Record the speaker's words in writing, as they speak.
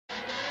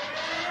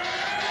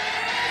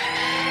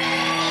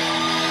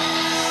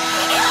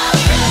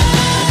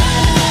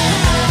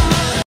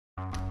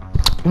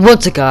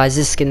What's up guys,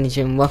 this is Skinny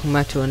Jim. Welcome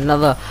back to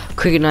another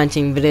Cricket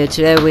 19 video.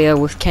 Today we are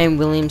with Kane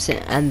Williamson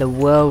and the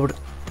World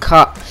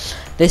Cup.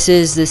 This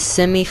is the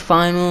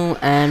semi-final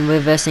and we're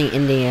versing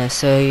India,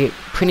 so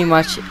pretty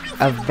much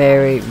a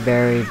very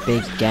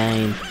big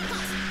game.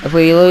 If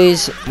we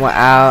lose, we're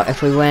out.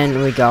 If we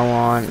win, we go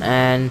on.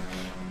 And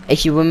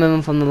if you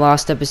remember from the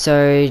last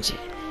episode,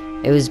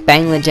 it was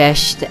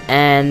Bangladesh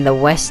and the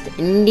West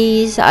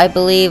Indies, I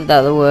believe,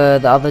 that were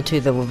the other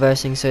two that were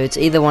versing, so it's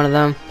either one of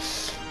them.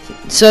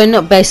 So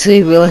not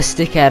basically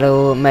realistic at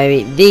all.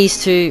 Maybe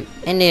these two,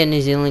 India and New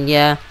Zealand,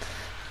 yeah,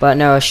 but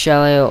no,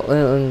 Australia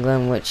or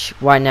England, which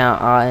right now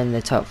are in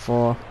the top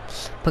 4.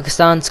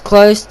 Pakistan's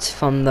closed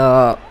from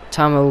the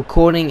time of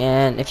recording,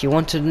 and if you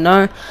wanted to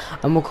know,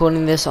 I'm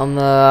recording this on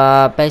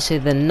the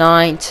basically the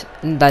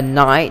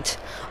night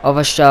of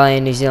Australia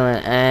and New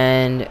Zealand,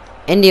 and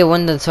India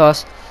won the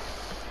toss.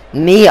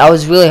 I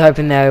was really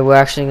hoping they were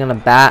actually gonna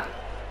bat,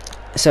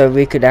 so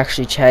we could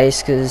actually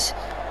chase, because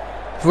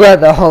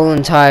throughout the whole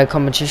entire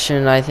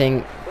competition, I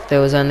think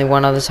there was only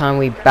one other time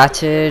we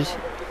batted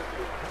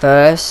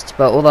first,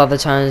 but all the other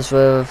times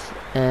we've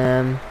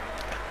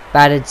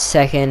batted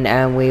second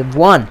and we've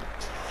won.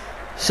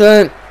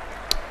 So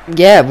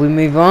yeah, we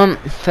move on.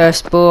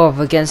 First ball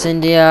against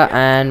India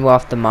and we're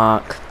off the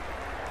mark.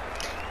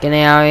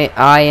 Getting our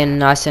eye in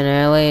nice and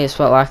early is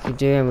what I like to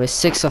do, and we're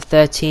 6 of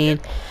 13,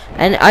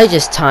 and I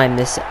just timed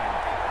this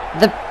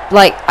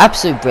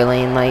absolute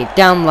brilliant, like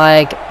down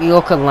leg,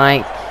 Yorker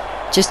length,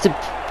 just a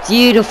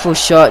beautiful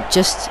shot,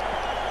 just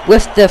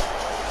with the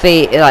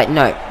feet,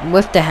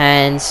 with the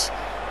hands,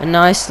 a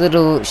nice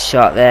little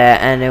shot there,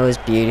 and it was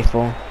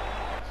beautiful.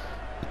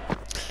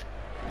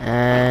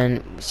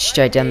 And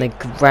straight down the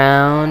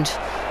ground,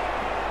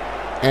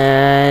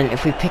 and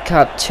if we pick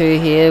up 2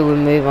 here, we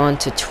move on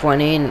to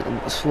 20, and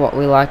that's what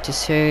we like to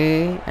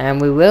see, and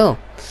we will.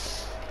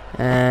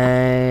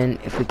 And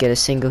if we get a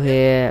single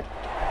here,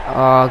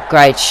 oh,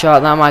 great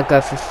shot, that might go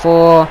for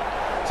 4.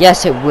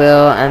 Yes, it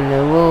will, and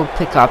we will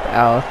pick up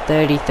our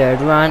 33rd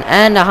run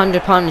and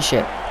 100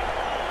 partnership,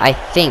 I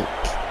think,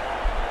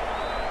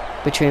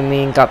 between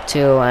me and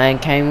Guptill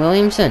and Kane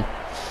Williamson.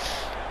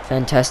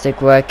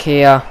 Fantastic work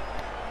here.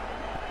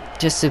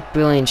 Just a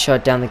brilliant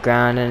shot down the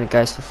ground, and it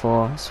goes for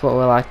 4. That's what we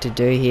like to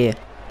do here.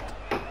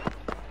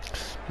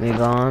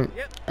 Move on,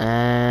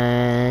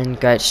 and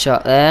great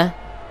shot there.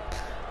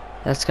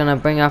 That's gonna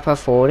bring up our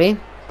 40.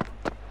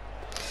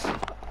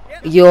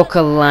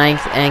 Yorker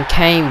length, and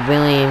Kane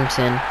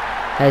Williamson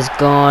has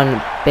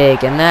gone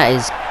big, and that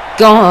is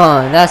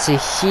gone. That's a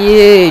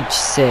huge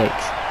 6.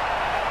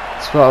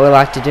 That's what we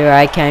like to do,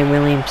 eh, Kane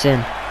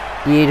Williamson?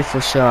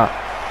 Beautiful shot.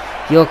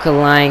 Yorker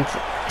length,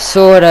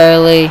 saw it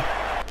early,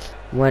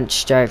 went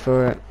straight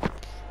for it,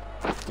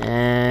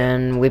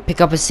 and we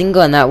pick up a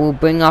single, and that will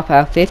bring up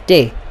our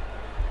 50.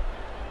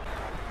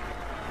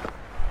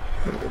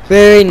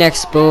 Very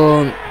next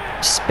ball,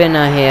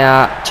 spinner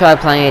here, try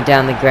playing it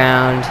down the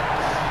ground,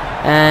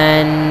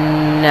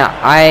 and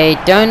I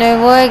don't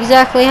know what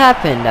exactly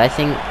happened. I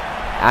think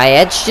I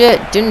edged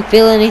it, didn't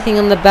feel anything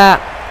on the bat,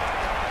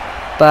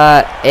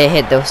 but it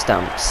hit those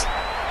stumps.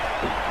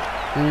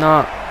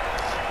 Not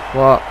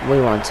what we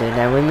wanted,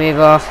 and we move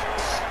off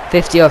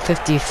 50 or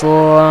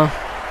 54,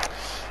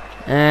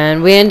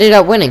 and we ended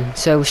up winning,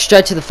 so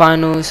straight to the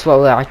finals. What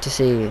we like to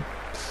see,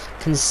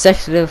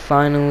 consecutive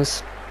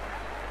finals,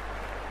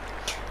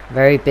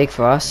 very big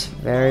for us,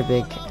 very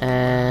big,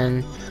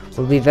 and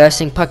we'll be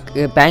versing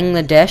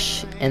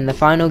Bangladesh in the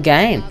final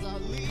game.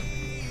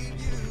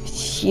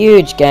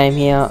 Huge game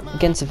here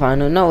against the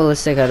final, not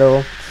realistic at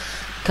all.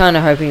 Kind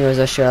of hoping it was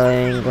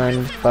Australia,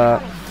 England,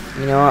 but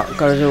you know what,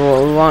 gotta do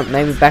what we want.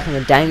 Maybe back in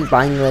the day,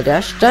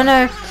 Bangladesh. Don't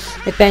know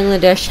if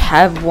Bangladesh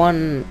have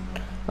won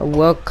a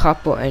World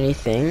Cup or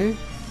anything,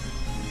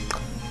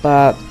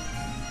 but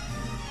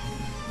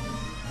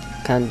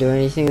can't do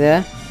anything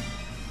there.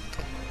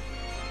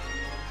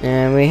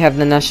 And we have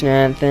the national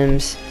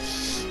anthems.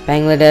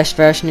 Bangladesh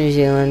versus New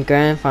Zealand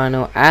grand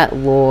final at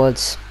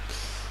Lords.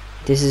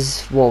 This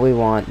is what we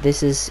want.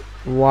 This is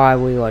why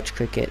we watch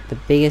cricket. The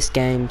biggest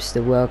games,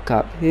 the World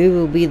Cup. Who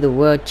will be the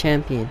world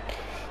champion?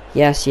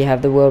 Yes, you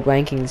have the world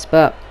rankings,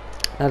 but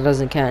that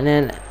doesn't count.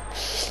 And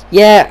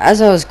yeah, as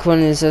I was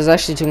recording this, I was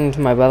actually talking to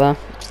my brother,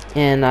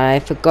 and I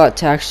forgot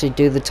to actually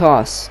do the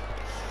toss.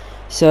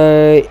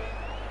 So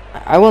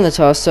I won the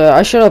toss, so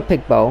I should have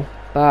picked bowl,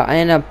 but I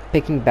ended up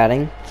picking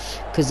batting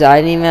because I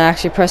didn't even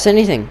actually press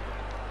anything.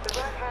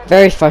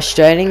 Very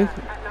frustrating,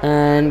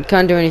 and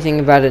can't do anything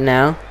about it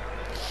now.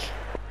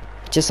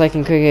 Just like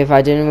in cricket, if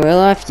I did in real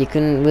life, you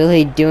couldn't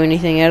really do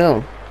anything at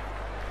all.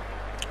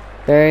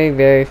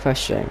 Very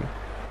frustrating.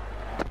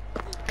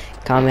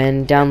 Come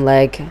in, down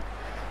leg.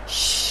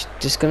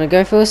 Just gonna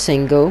go for a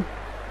single.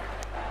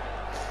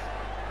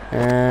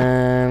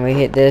 And we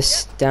hit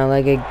this down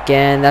leg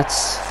again.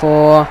 That's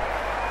 4.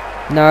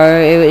 No,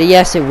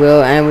 yes it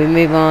will, and we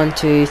move on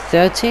to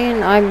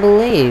 13, I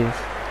believe.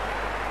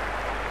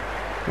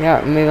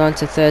 Yeah, move on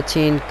to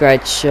 13.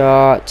 Great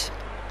shot.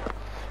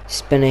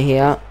 Spinner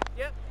here.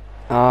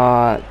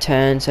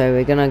 Turn, so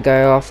we're gonna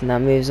go off, and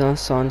that moves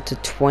us on to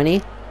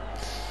 20.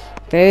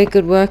 very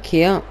good work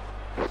here.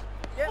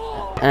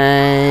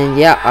 And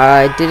yeah,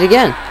 I did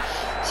again.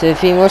 So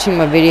if you've been watching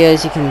my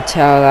videos, you can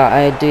tell that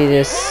I do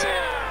this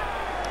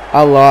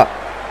a lot,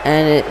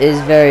 and it is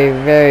very,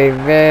 very,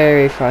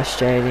 very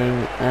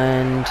frustrating,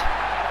 and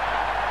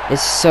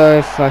it's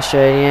so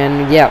frustrating.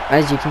 And yeah,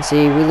 as you can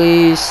see, we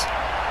lose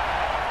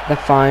the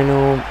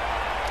final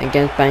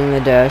against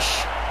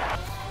Bangladesh.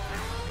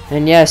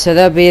 And yeah, so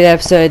that'll be the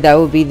episode. That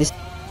will be this.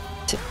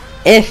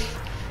 If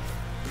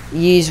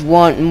you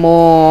want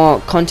more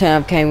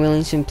content of Kane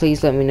Williamson,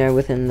 please let me know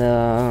within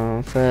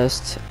the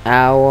first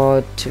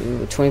hour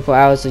to 24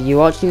 hours of you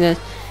watching this.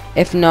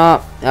 If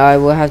not, I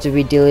will have to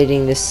be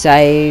deleting the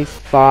save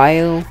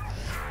file,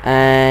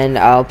 and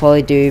I'll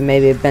probably do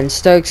maybe a Ben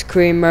Stokes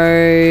career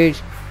mode.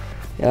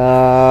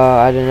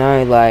 I don't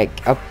know,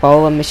 like a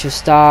bowler Mitchell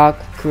Stark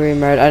career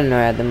mode. I don't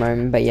know at the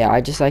moment, but yeah, I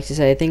just like to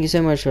say thank you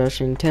so much for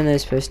watching. Turn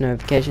those post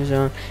notifications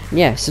on, and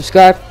yeah,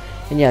 subscribe,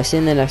 and yeah, see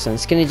you in the next one.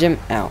 Skinny Jim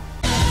out.